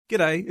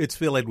G'day, it's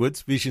Phil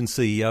Edwards, Vision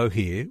CEO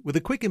here, with a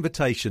quick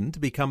invitation to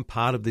become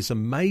part of this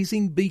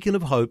amazing beacon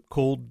of hope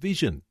called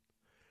Vision.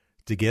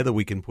 Together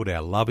we can put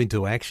our love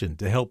into action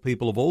to help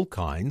people of all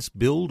kinds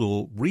build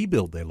or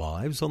rebuild their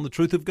lives on the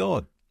truth of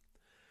God.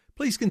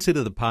 Please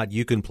consider the part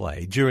you can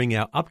play during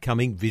our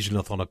upcoming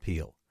Visionathon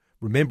appeal,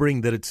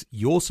 remembering that it's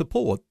your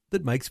support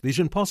that makes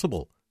Vision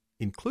possible,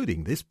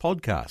 including this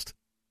podcast.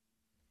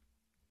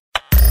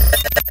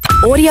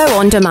 Audio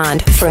on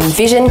demand from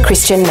Vision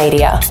Christian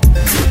Media.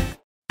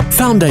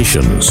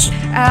 Foundations.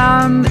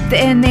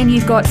 And then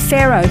you've got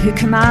Pharaoh, who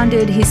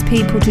commanded his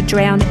people to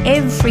drown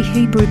every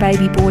Hebrew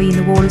baby boy in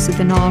the waters of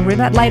the Nile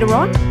River. Later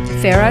on,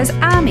 Pharaoh's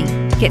army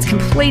gets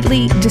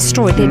completely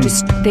destroyed.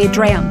 They're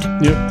drowned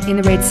in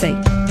the Red Sea.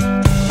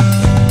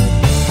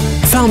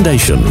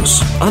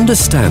 Foundations.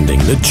 Understanding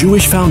the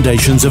Jewish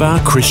foundations of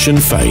our Christian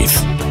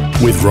faith.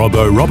 With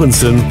Robbo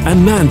Robinson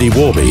and Mandy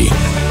Warby.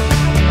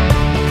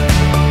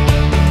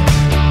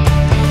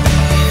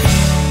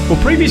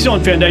 Well, previously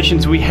on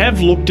Foundations, we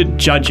have looked at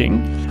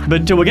judging,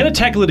 but we're going to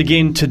tackle it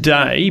again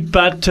today,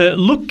 but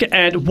look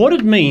at what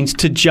it means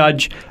to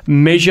judge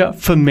measure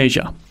for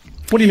measure.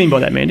 What do you mean by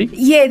that, Mandy?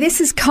 Yeah,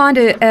 this is kind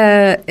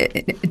of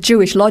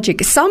Jewish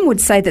logic. Some would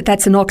say that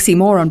that's an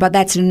oxymoron, but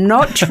that's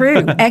not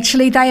true.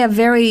 Actually, they are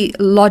very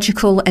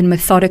logical and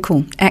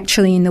methodical,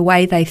 actually, in the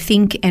way they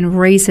think and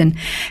reason,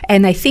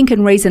 and they think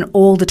and reason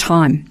all the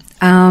time.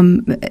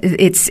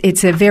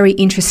 It's a very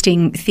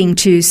interesting thing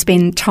to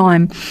spend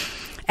time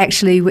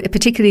actually,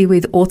 particularly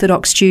with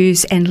Orthodox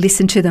Jews, and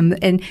listen to them.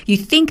 And you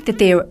think that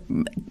they're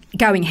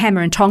going hammer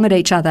and tong at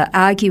each other,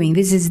 arguing.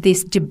 This is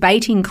this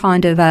debating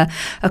kind of a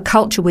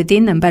culture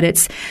within them, but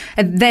it's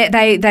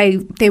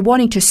they're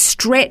wanting to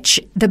stretch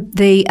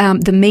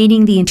the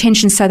meaning, the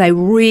intention, so they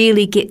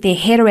really get their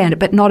head around it.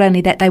 But not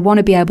only that, they want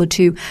to be able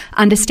to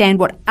understand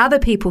what other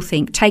people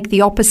think, take the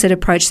opposite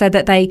approach, so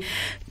that they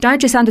don't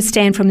just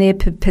understand from their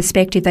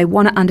perspective. They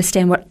want to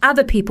understand what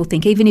other people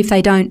think, even if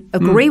they don't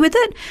agree with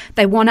it.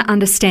 They want to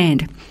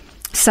understand.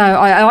 So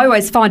I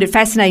always find it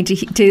fascinating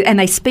to and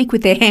they speak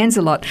with their hands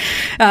a lot,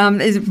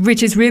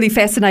 which is really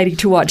fascinating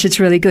to watch. It's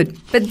really good.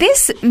 But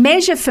this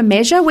measure for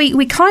measure,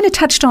 we kind of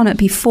touched on it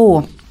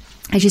before.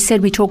 As you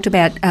said, we talked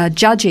about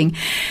judging.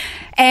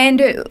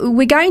 And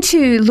we're going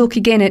to look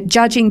again at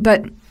judging,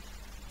 but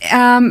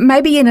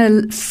maybe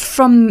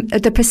from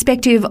the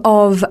perspective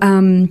of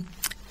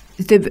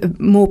the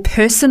more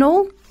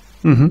personal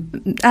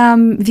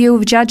view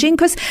of judging,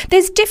 because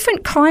there's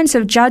different kinds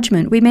of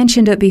judgment. We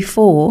mentioned it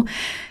before.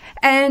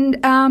 And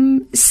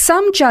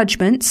some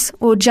judgments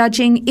or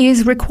judging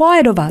is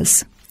required of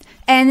us,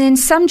 and then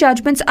some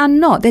judgments are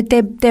not. That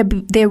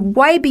they're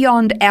way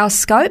beyond our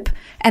scope,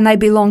 and they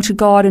belong to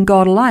God and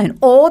God alone,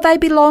 or they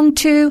belong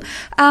to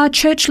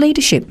church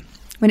leadership.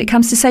 When it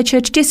comes to, say,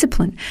 church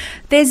discipline,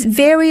 there's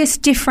various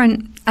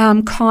different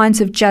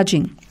kinds of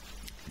judging.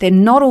 They're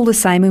not all the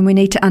same, and we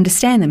need to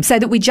understand them so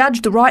that we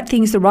judge the right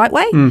things the right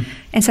way,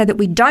 and so that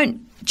we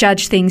don't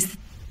judge things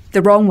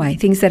the wrong way,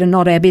 things that are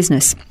not our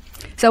business.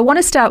 So I want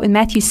to start with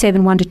Matthew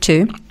 7,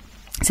 1-2.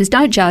 It says,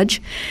 "Don't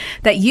judge,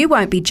 that you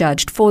won't be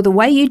judged, for the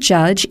way you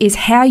judge is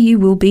how you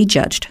will be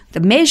judged.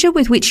 The measure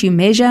with which you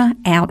measure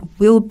out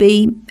will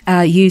be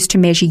used to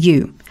measure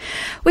you,"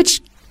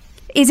 which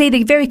is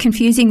either very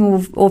confusing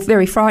or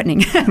very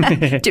frightening,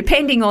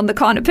 depending on the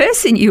kind of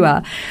person you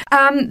are.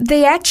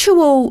 The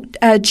actual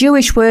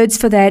Jewish words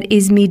for that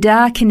is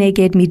midah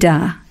keneged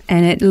midah.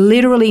 And it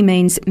literally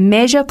means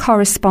measure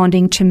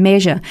corresponding to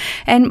measure.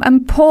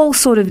 And Paul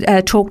sort of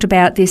talked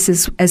about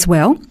this as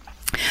well.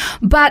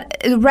 But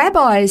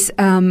rabbis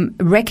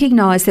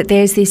recognise that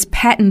there's this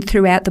pattern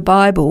throughout the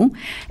Bible,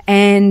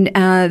 and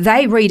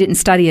they read it and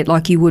study it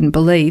like you wouldn't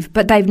believe.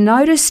 But they've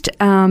noticed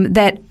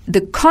that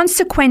the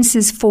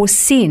consequences for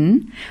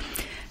sin,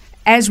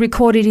 as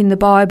recorded in the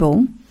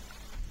Bible,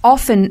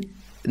 often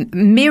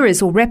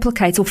mirrors or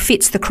replicates or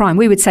fits the crime.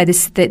 We would say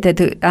this that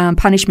the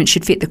punishment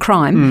should fit the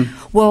crime.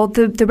 Well,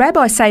 the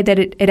rabbis say that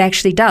it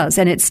actually does,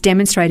 and it's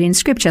demonstrated in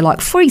Scripture. Like,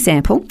 for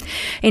example,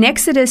 in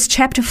Exodus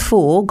chapter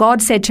 4,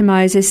 God said to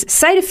Moses,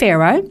 "Say to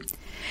Pharaoh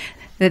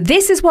that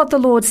this is what the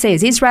Lord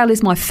says, Israel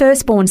is my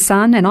firstborn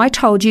son, and I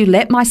told you,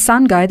 let my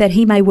son go that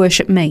he may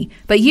worship me.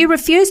 But you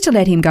refused to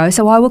let him go,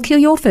 so I will kill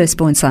your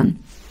firstborn son."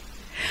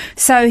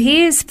 So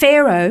here's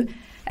Pharaoh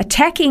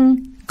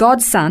attacking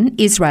God's son,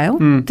 Israel,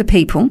 the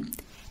people,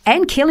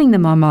 and killing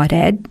them, I might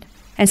add.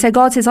 And so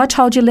God says, "I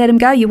told you, let him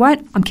go. You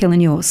won't. I'm killing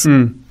yours."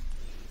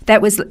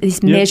 That was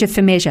this measure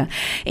for measure.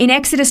 In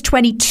Exodus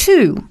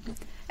 22,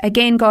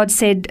 again, God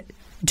said,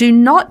 "Do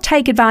not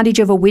take advantage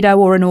of a widow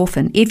or an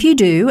orphan. If you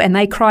do, and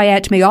they cry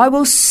out to me, I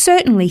will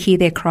certainly hear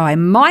their cry.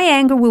 My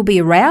anger will be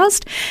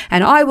aroused,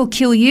 and I will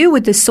kill you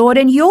with the sword,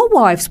 and your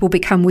wives will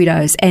become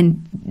widows, and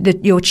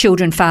your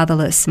children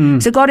fatherless."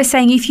 So God is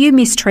saying, if you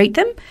mistreat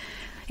them,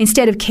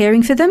 instead of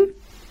caring for them,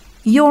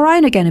 your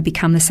own are going to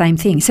become the same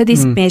thing. So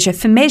this measure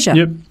for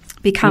measure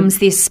becomes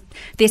this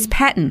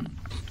pattern.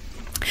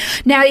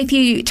 Now, if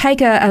you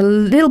take a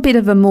little bit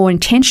of a more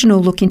intentional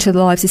look into the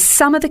lives of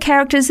some of the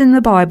characters in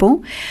the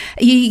Bible,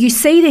 you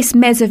see this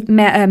measure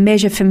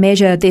for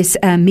measure, this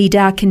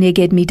midah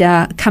keneged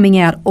midah coming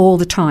out all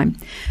the time.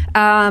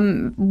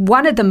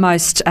 One of the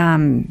most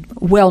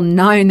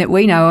well-known that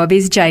we know of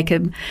is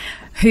Jacob,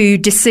 who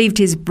deceived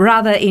his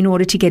brother in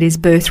order to get his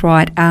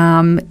birthright.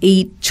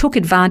 He took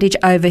advantage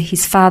over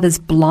his father's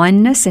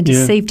blindness and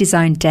deceived his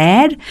own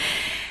dad.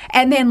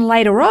 And then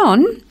later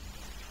on,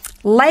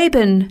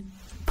 Laban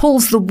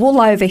pulls the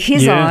wool over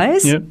his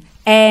eyes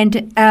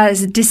and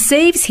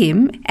deceives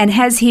him and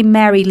has him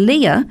marry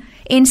Leah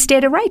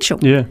instead of Rachel.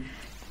 Yeah.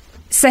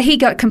 So he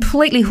got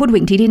completely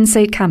hoodwinked. He didn't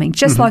see it coming,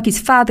 just like his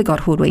father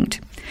got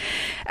hoodwinked.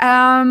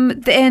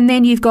 And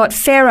then you've got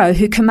Pharaoh,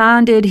 who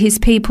commanded his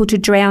people to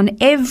drown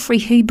every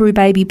Hebrew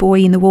baby boy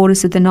in the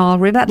waters of the Nile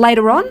River.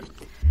 Later on,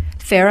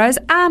 Pharaoh's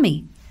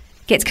army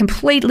gets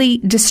completely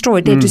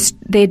destroyed.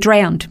 They're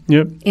drowned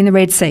in the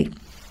Red Sea.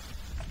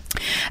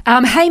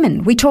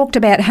 Haman, we talked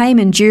about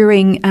Haman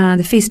during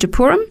the Feast of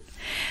Purim,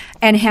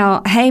 and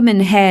how Haman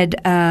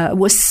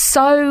was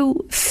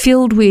so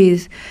filled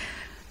with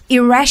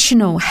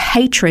irrational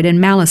hatred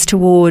and malice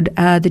toward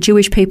the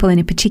Jewish people, and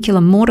in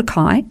particular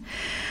Mordecai,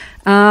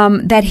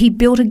 that he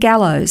built a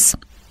gallows,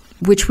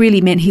 which really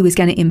meant he was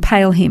going to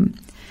impale him.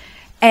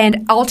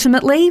 And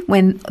ultimately,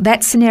 when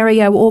that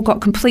scenario all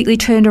got completely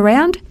turned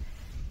around,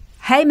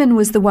 Haman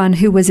was the one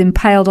who was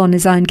impaled on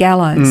his own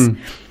gallows.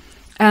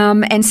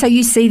 And so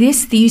you see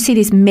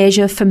this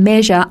measure for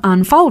measure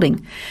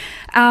unfolding.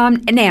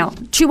 Now,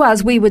 to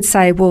us, we would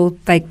say, well,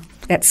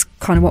 that's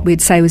kind of what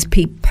we'd say was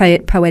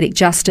poetic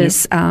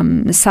justice.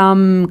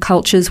 Some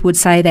cultures would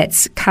say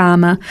that's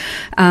karma.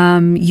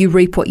 You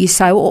reap what you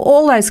sow,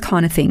 all those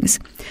kind of things.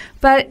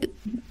 But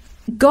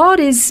God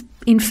is,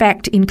 in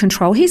fact, in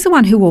control. He's the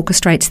one who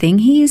orchestrates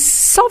things. He is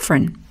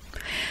sovereign.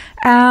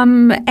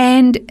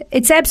 And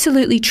it's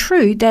absolutely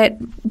true that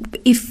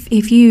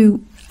if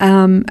you...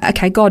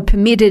 God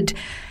permitted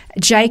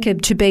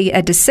Jacob to be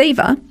a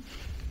deceiver,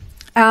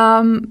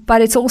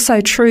 but it's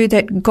also true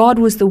that God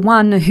was the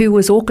one who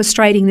was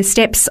orchestrating the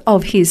steps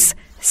of his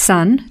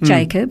son,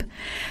 Jacob,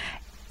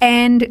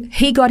 and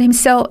he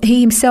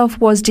himself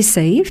was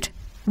deceived.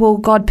 Well,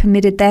 God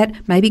permitted that.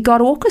 Maybe God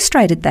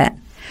orchestrated that.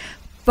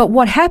 But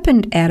what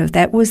happened out of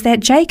that was that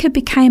Jacob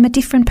became a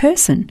different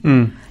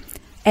person.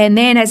 And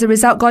then as a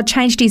result, God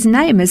changed his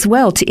name as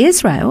well to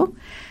Israel.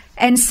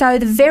 And so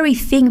the very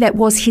thing that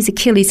was his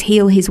Achilles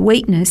heel, his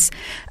weakness,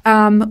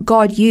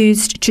 God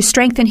used to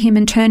strengthen him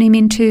and turn him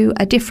into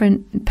a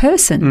different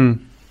person.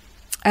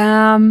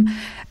 Paul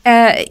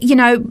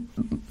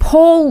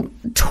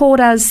taught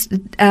us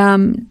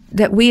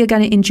that we are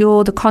going to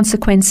endure the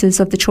consequences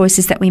of the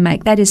choices that we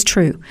make. That is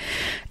true.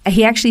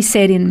 He actually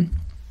said in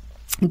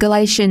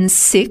Galatians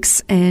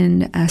 6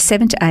 and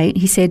 7 to 8,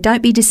 he said,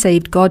 "Don't be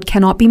deceived, God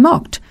cannot be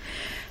mocked.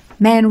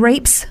 Man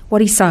reaps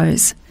what he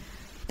sows.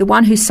 The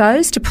one who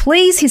sows to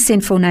please his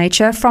sinful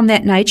nature, from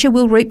that nature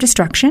will reap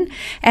destruction,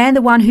 and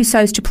the one who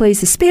sows to please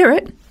the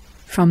Spirit,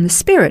 from the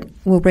Spirit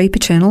will reap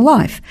eternal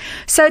life."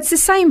 So it's the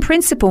same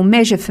principle,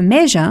 measure for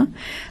measure.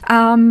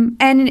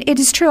 And it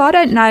is true, I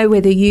don't know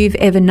whether you've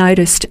ever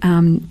noticed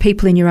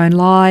people in your own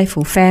life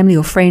or family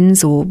or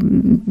friends or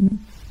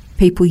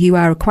people you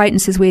are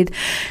acquaintances with,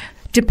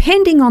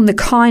 depending on the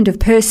kind of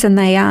person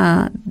they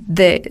are,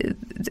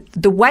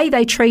 the way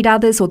they treat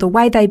others or the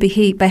way they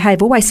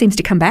behave always seems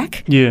to come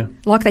back. Yeah.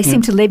 Like they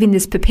seem to live in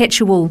this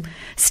perpetual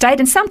state,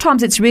 and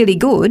sometimes it's really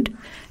good.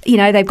 You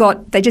know,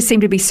 they just seem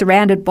to be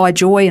surrounded by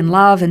joy and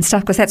love and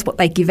stuff because that's what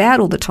they give out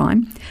all the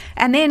time.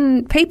 And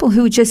then people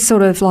who are just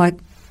sort of like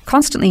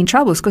constantly in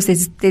trouble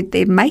because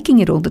they're making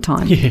it all the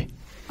time. Yeah.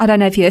 I don't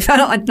know if you've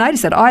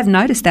noticed that. I've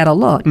noticed that a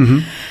lot.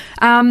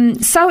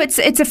 So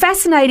it's a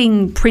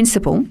fascinating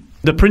principle.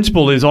 The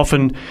principle is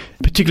often,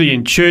 particularly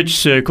in church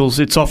circles,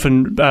 it's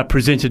often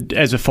presented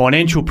as a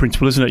financial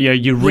principle, isn't it? You know,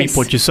 you reap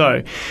what you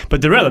sow.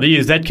 But the reality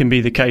is that can be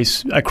the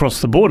case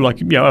across the board. Like,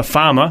 you know, a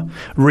farmer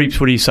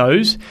reaps what he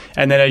sows.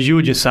 And then, as you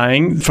were just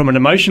saying, from an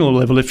emotional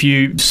level, if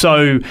you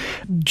sow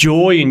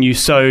joy and you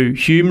sow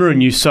humour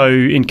and you sow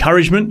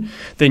encouragement,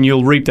 then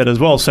you'll reap that as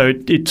well. So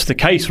it's the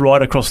case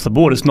right across the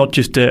board. It's not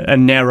just a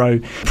narrow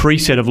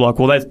preset of like,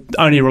 well, that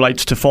only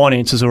relates to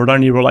finances or it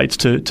only relates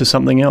to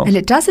something else. And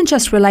it doesn't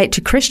just relate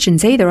to Christians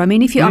either. I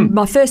mean, if you,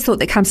 my first thought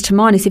that comes to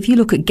mind is if you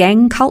look at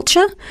gang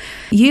culture,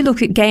 you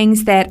look at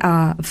gangs that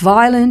are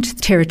violent,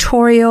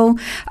 territorial,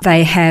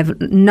 they have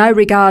no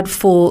regard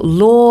for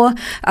law,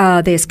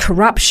 there's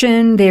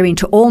corruption, they're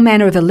into all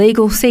manner of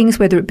illegal things,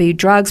 whether it be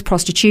drugs,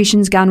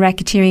 prostitutions, gun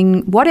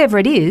racketeering, whatever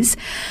it is.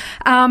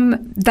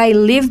 They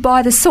live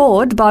by the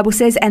sword, the Bible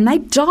says, and they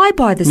die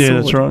by the sword. Yeah,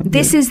 that's right.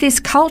 This is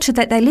this culture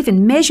that they live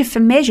in, measure for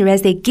measure.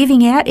 As they're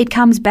giving out, it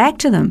comes back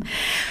to them.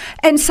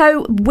 And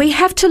so we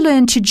have to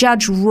learn to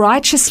judge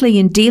righteously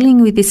in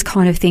dealing with this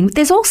kind of thing.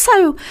 There's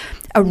also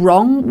a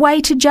wrong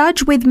way to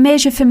judge with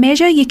measure for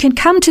measure. You can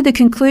come to the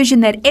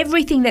conclusion that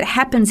everything that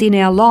happens in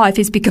our life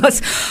is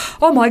because,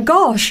 oh my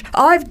gosh,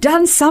 I've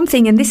done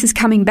something and this is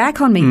coming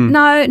back on me.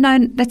 No,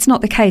 that's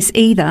not the case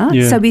either.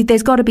 Yeah. So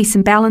there's got to be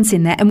some balance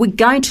in that. And we're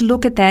going to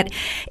look at that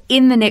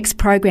in the next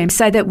program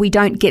so that we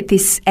don't get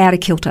this out of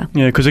kilter.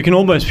 Yeah, because it can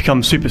almost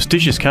become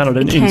superstitious, can't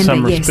it, in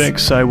some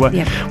respects? So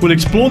we'll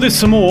explore this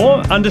some more,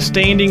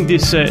 understanding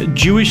this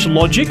Jewish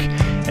logic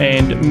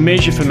and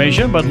measure for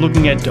measure, but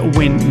looking at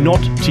when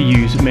not to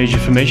use measure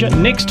for measure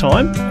next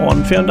time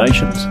on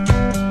Foundations.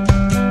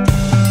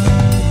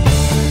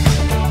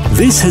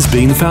 This has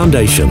been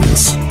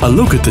Foundations, a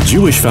look at the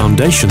Jewish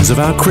foundations of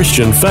our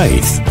Christian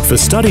faith. For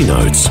study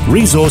notes,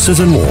 resources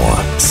and more,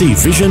 see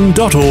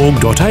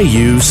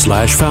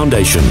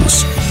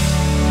vision.org.au/foundations.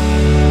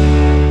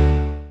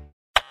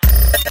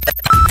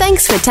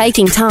 Thanks for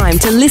taking time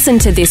to listen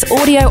to this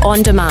audio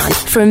on demand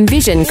from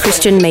Vision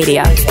Christian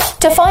Media.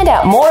 To find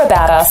out more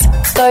about us,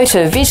 go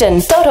to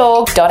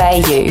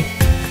vision.org.au.